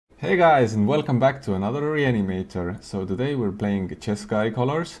Hey guys, and welcome back to another Reanimator. So today we're playing Jeskai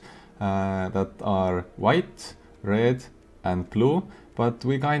colors that are white, red and blue, but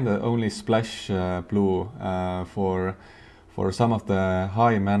we kinda only splash blue for some of the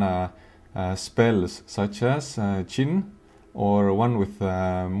high mana spells such as Jin or one with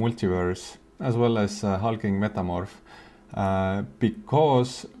Multiverse, as well as Hulking Metamorph.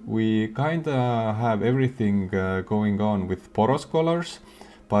 Because we kinda have everything going on with Boros colors,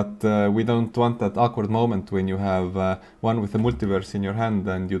 but we don't want that awkward moment when you have one with the Multiverse in your hand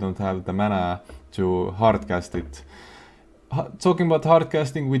and you don't have the mana to hardcast it. Talking about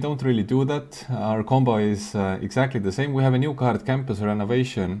hardcasting, we don't really do that. Our combo is exactly the same. We have a new card, Campus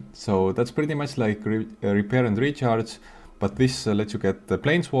Renovation, so that's pretty much like Repair and Recharge, but this lets you get the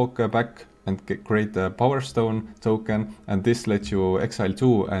Planeswalker back and create a Power Stone token, and this lets you exile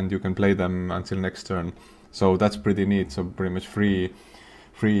 2 and you can play them until next turn. So that's pretty neat, so pretty much free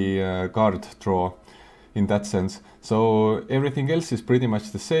card draw in that sense. So everything else is pretty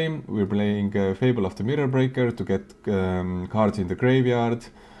much the same. We're playing Fable of the Mirror Breaker to get cards in the graveyard,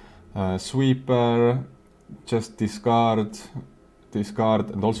 Sweeper, just discard,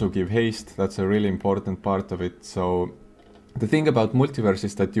 and also give haste. That's a really important part of it. So the thing about Multiverse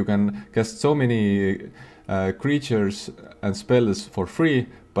is that you can cast so many creatures and spells for free,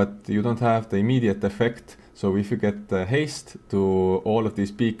 but you don't have the immediate effect. So if you get haste to all of these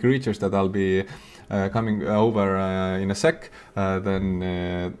big creatures that I'll be coming over in a sec, then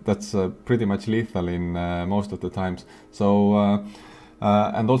that's pretty much lethal in most of the times. So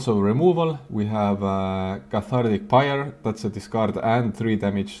and also removal, we have Cathartic Pyre, that's a discard and 3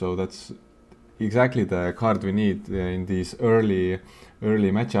 damage, so that's exactly the card we need in these early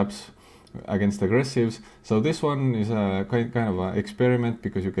matchups against aggressives. So this one is a kind of an experiment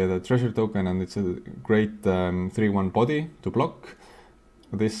because you get a treasure token and it's a great 3/1 body to block.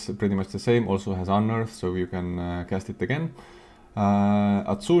 This pretty much the same, also has Unearth, so you can cast it again.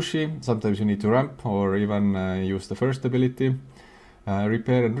 Atsushi, sometimes you need to ramp or even use the first ability.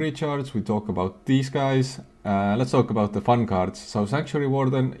 Repair and Recharge, we talk about these guys. Let's talk about the fun cards. So Sanctuary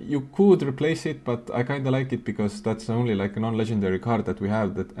Warden, you could replace it, but I kind of like it because that's only like a non-legendary card that we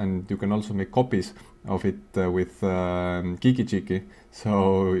have, that, and you can also make copies of it with Kiki.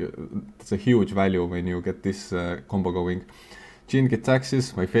 So it's a huge value when you get this combo going. Jin gets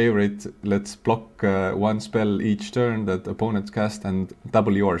axes, my favorite. Let's block one spell each turn that opponents cast and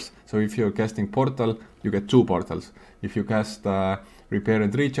double yours. So if you're casting Portal, you get 2 portals. If you cast Repair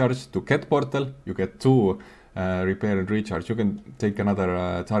and Recharge to get Portal, you get 2 Repair and Recharge. You can take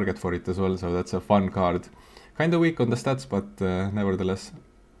another target for it as well, so that's a fun card. Kind of weak on the stats, but nevertheless.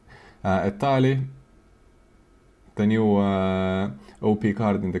 Etali, the new OP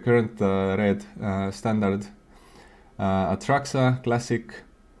card in the current red standard. Atraxa, classic,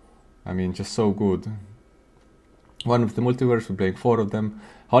 I mean, just so good. One with the Multiverse, we're playing 4 of them.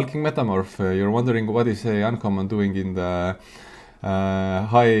 Hulking Metamorph, you're wondering what is a uncommon doing in the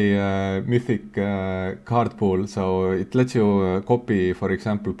high Mythic card pool. So it lets you copy, for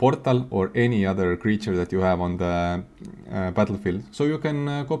example, Portal or any other creature that you have on the battlefield. So you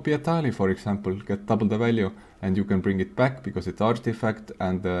can copy Etali, for example, get double the value, and you can bring it back because it's artifact,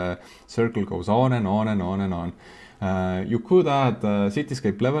 and the circle goes on and on and on and on. You could add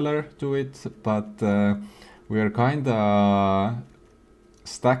Cityscape Leveler to it, but we are kinda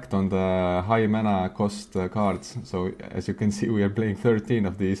stacked on the high mana cost cards. So as you can see, we are playing 13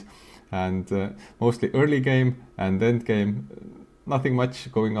 of these, and mostly early game and end game. Nothing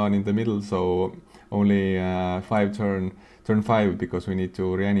much going on in the middle, so only 5 turn 5 because we need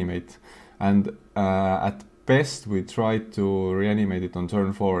to reanimate. And at best we try to reanimate it on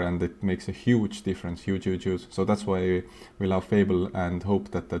turn 4, and it makes a huge difference, huge. So that's why we love Fable and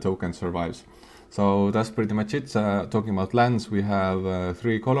hope that the token survives. So that's pretty much it. Talking about lands, we have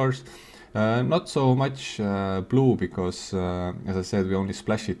 3 colors. Not so much blue because, as I said, we only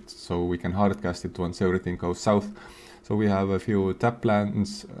splash it, so we can hardcast it once everything goes south. So we have a few tap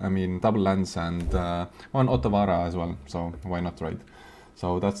lands, I mean double lands, and one Otawara as well, so why not, right?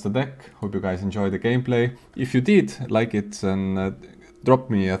 So that's the deck. Hope you guys enjoy the gameplay. If you did like it, then drop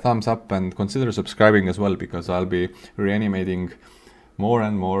me a thumbs up and consider subscribing as well, because I'll be reanimating more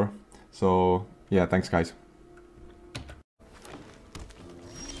and more. So yeah, thanks guys.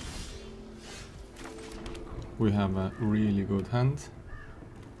 We have a really good hand.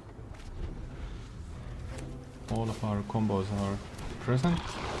 All of our combos are present.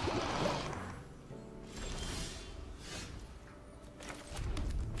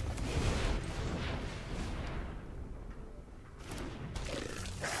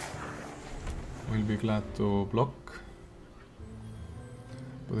 We'll be glad to block.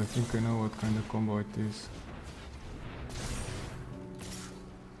 But I think I know what kind of combo it is.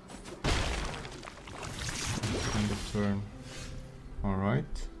 End of turn.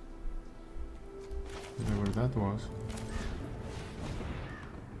 Alright. Whatever that was.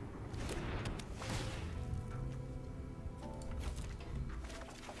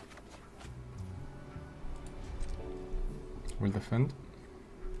 We'll defend.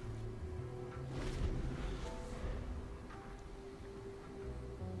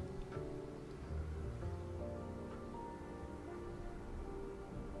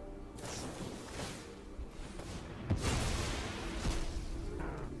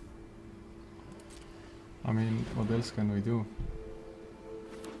 I mean, what else can we do?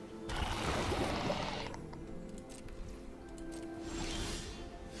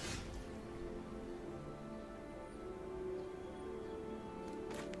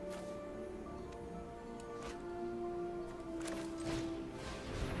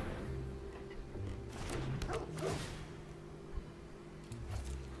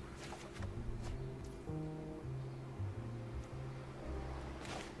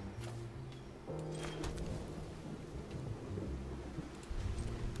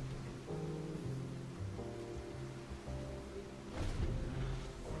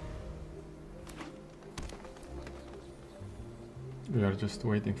 We are just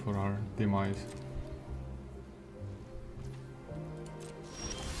waiting for our demise.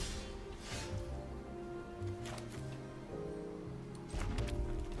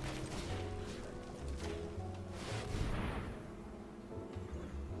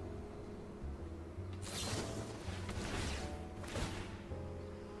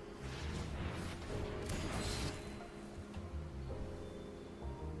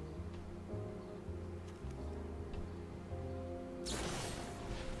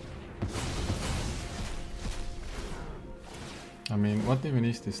 I mean, what even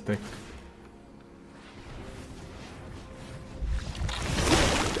is this deck?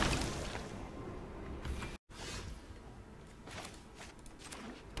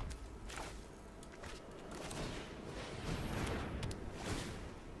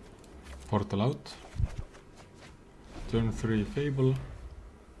 Portal out. Turn 3 Fable.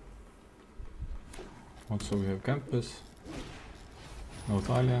 Also we have Campus. No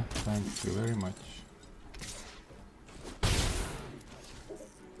Talia, thank you very much.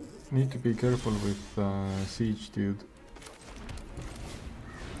 Need to be careful with Siege, dude.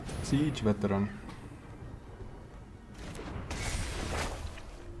 Siege veteran.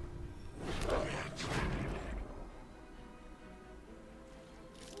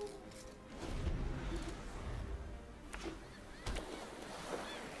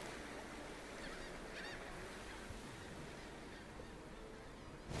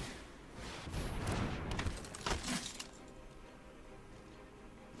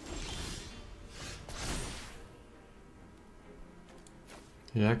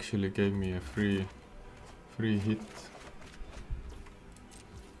 He actually gave me a free hit.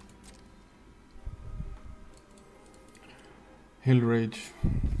 Hill Rage,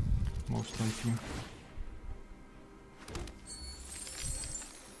 most likely.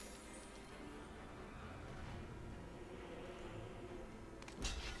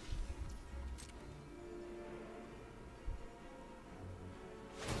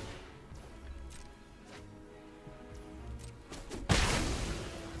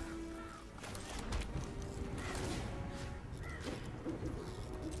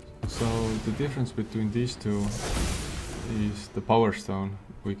 So the difference between these two is the Power Stone.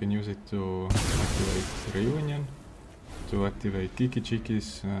 We can use it to activate Reunion, to activate Kiki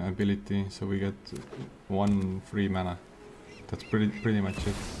Chiki's ability, so we get 1 free mana. That's pretty much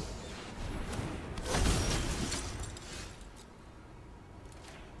it.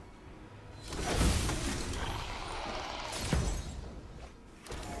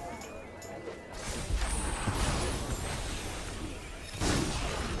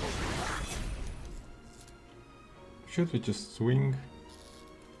 Should we just swing?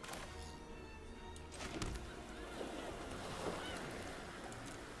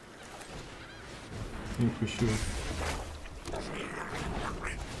 I think we should.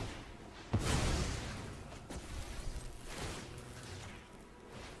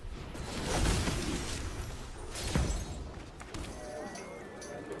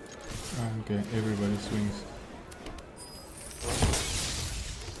 Okay, everybody swings.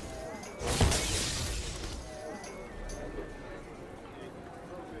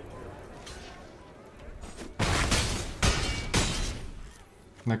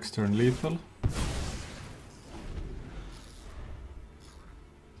 Next turn lethal.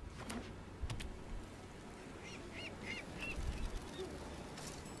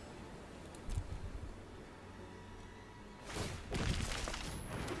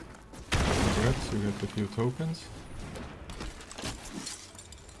 a few tokens.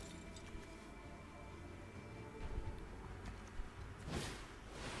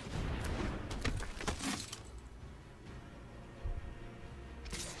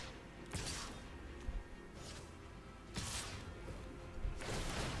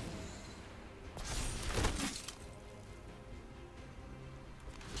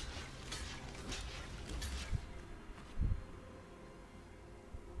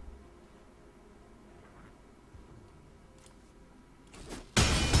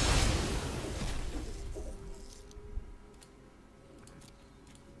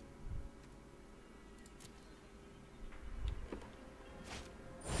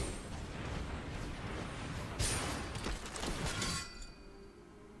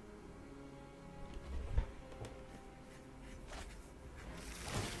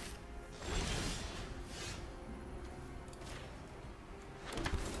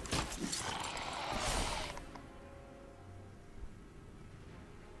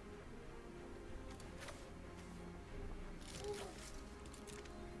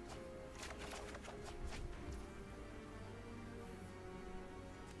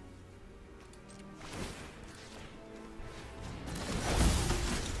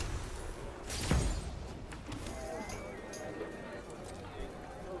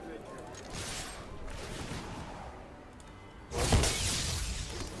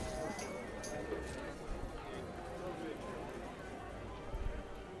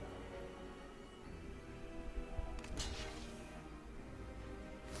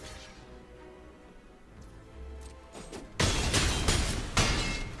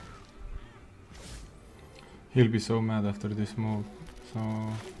 He'll be so mad after this move, so...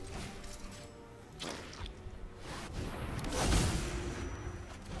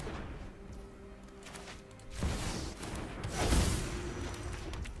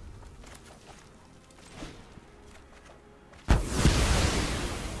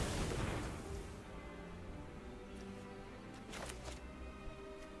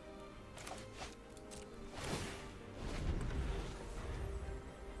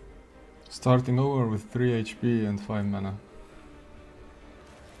 Starting over with 3 HP and 5 mana.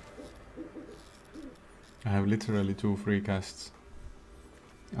 I have literally 2 free casts.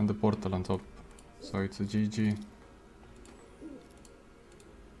 And the portal on top. So it's a GG.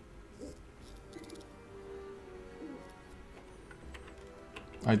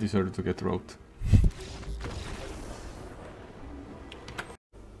 I deserve to get roped.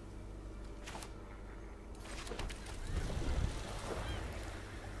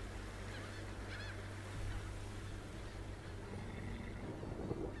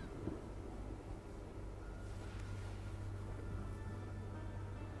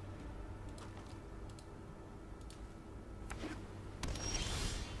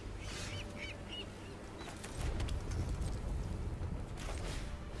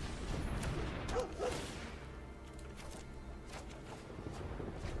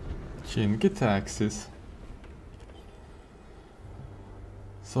 Chinky taxes.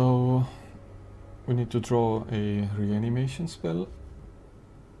 So we need to draw a reanimation spell.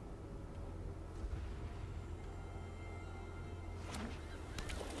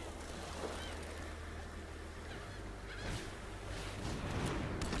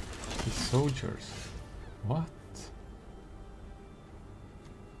 The soldiers. What?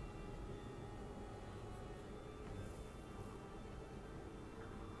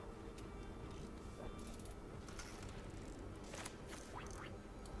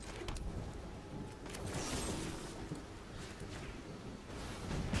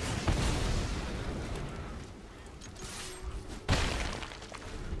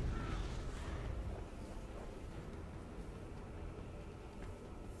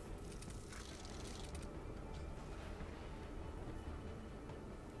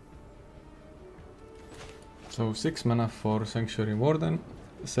 So 6 mana for Sanctuary Warden,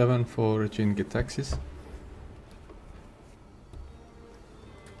 7 for Chinky Taxis.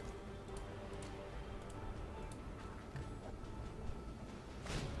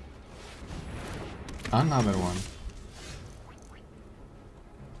 Another one.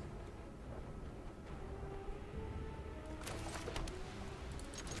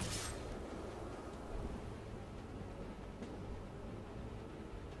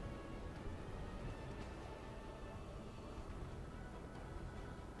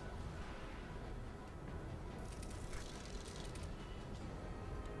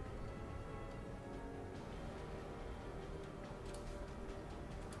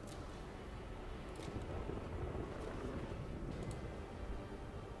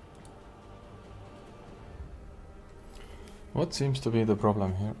 What seems to be the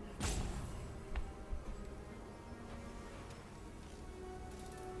problem here?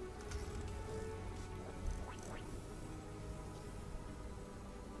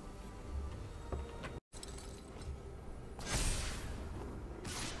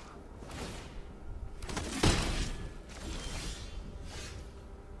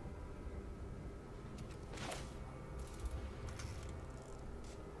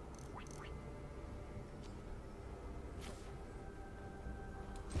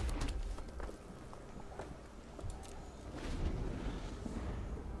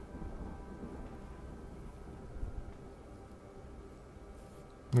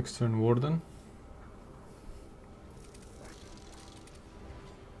 Next turn Warden.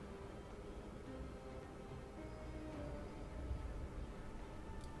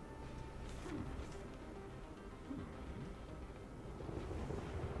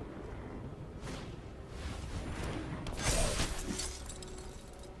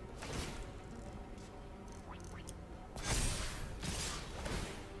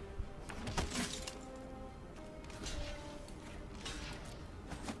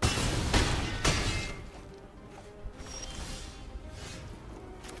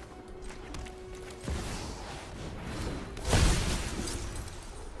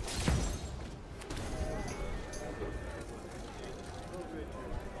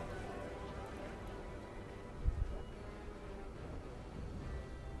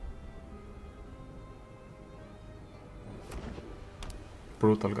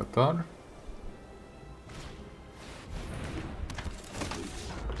 Brutal Guitar.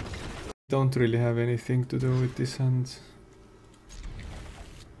 Don't really have anything to do with this hand.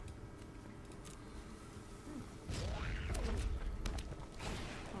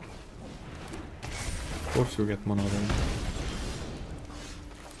 Of course you get mono there.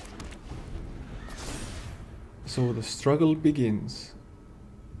 So the struggle begins.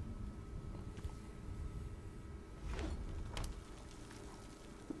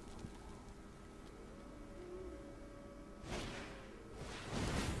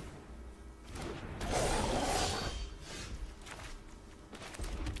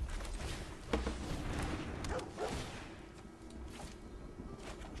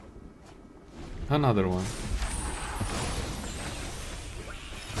 Another one.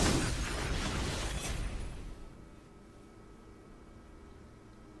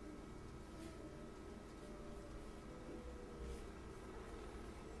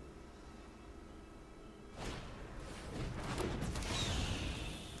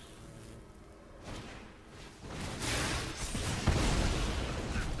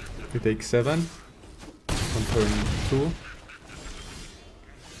 We take 7 on turn 2.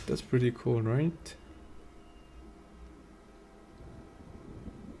 That's pretty cool, right?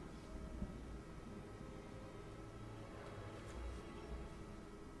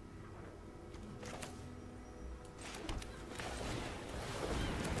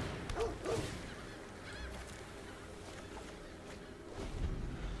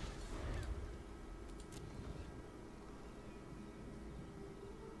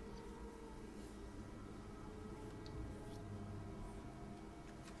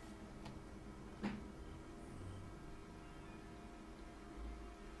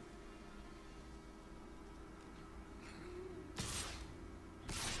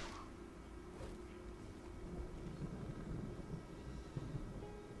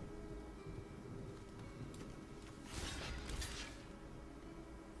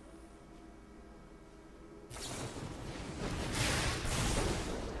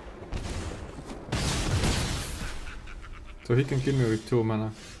 So he can kill me with 2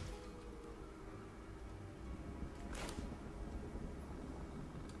 mana.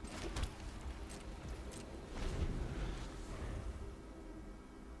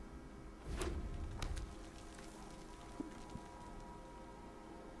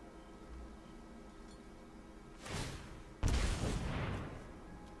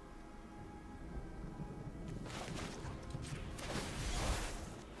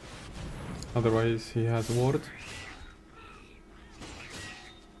 Otherwise he has ward.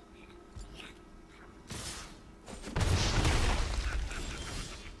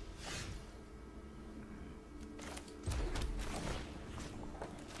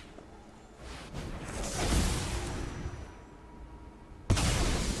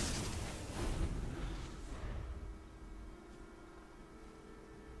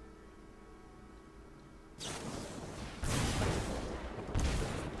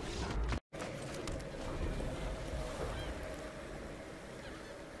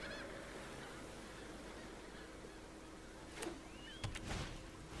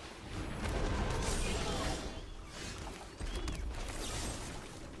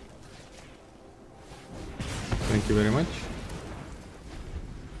 Thank you very much.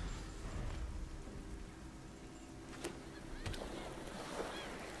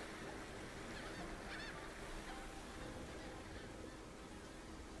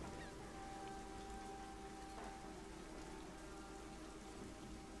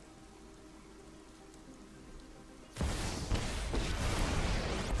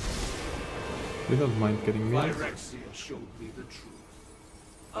 You don't mind getting me. Phyrexia showed me the truth.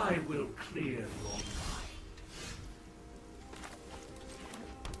 I will clear your mind.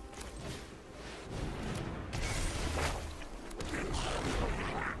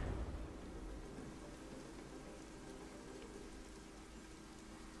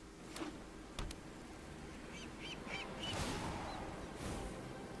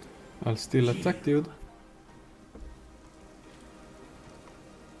 I'll still attack, dude.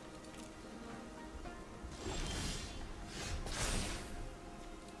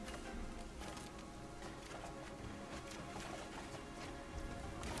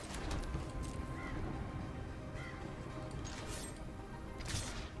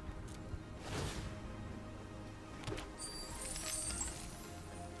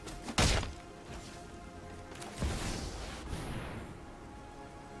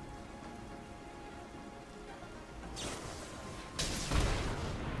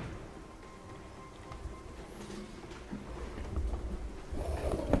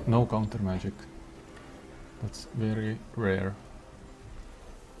 No counter magic. That's very rare.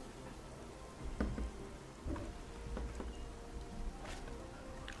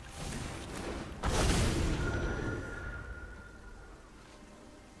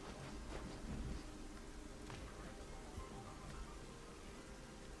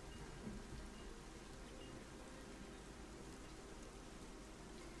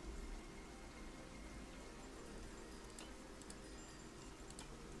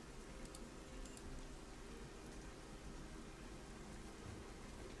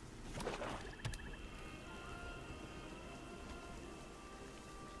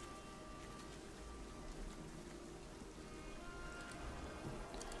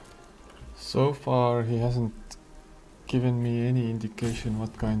 So far he hasn't given me any indication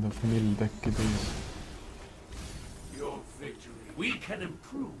what kind of mill deck it is. Your victory. We can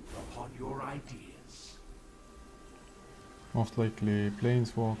improve upon your ideas. Most likely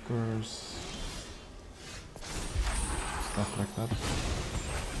planeswalkers, stuff like that.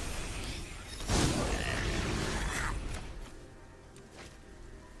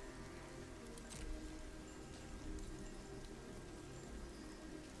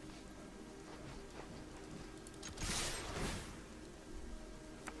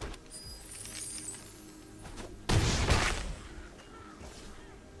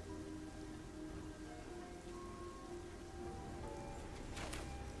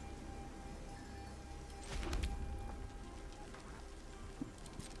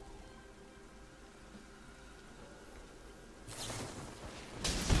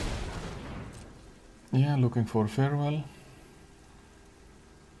 Yeah, looking for farewell.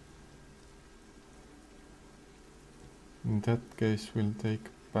 In that case, we'll take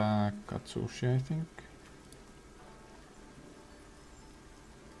back Atsushi, I think.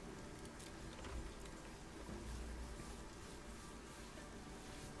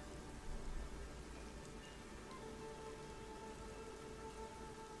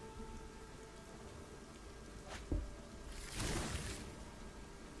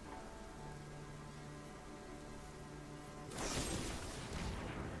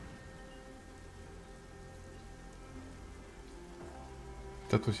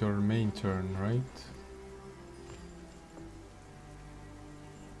 That was your main turn, right?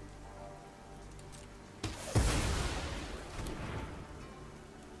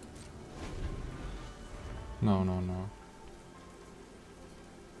 No.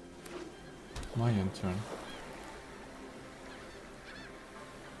 My end turn.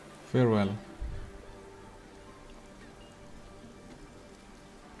 Farewell.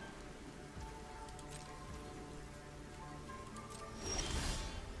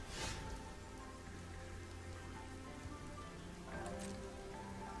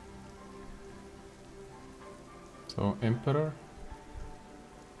 So, Emperor.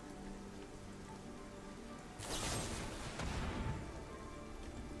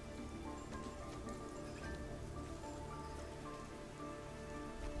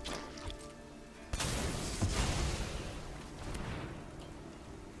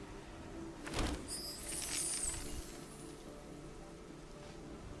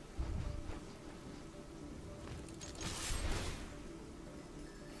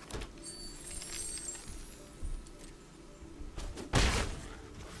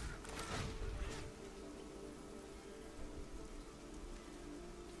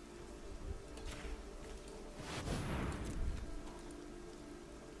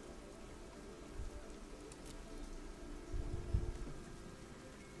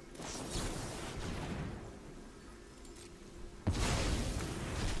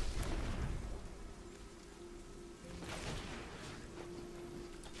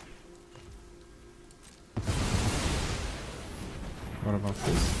 What about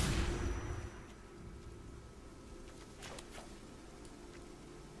this?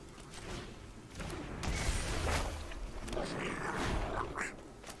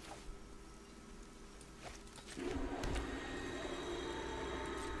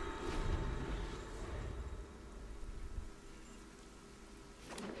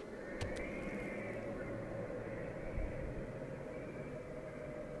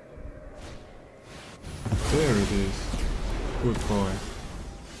 There it is. Good boy.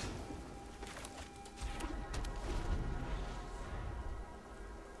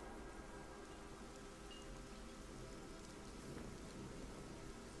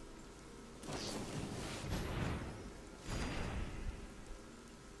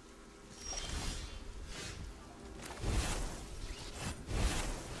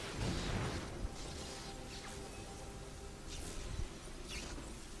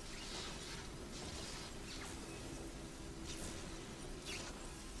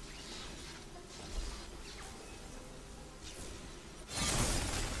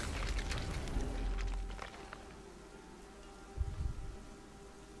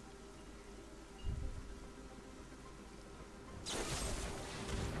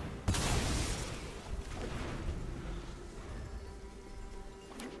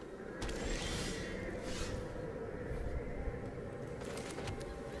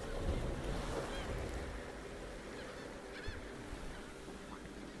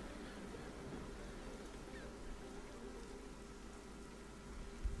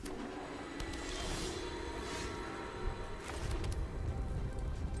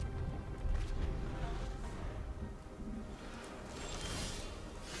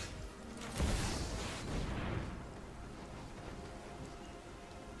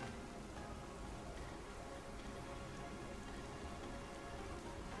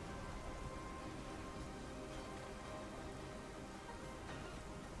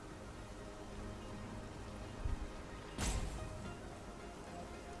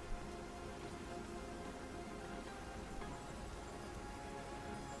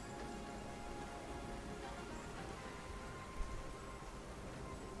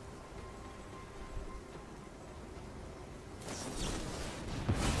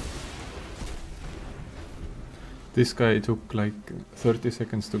 This guy took like 30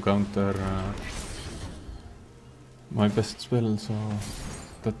 seconds to counter my best spell, so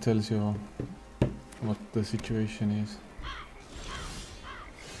that tells you what the situation is.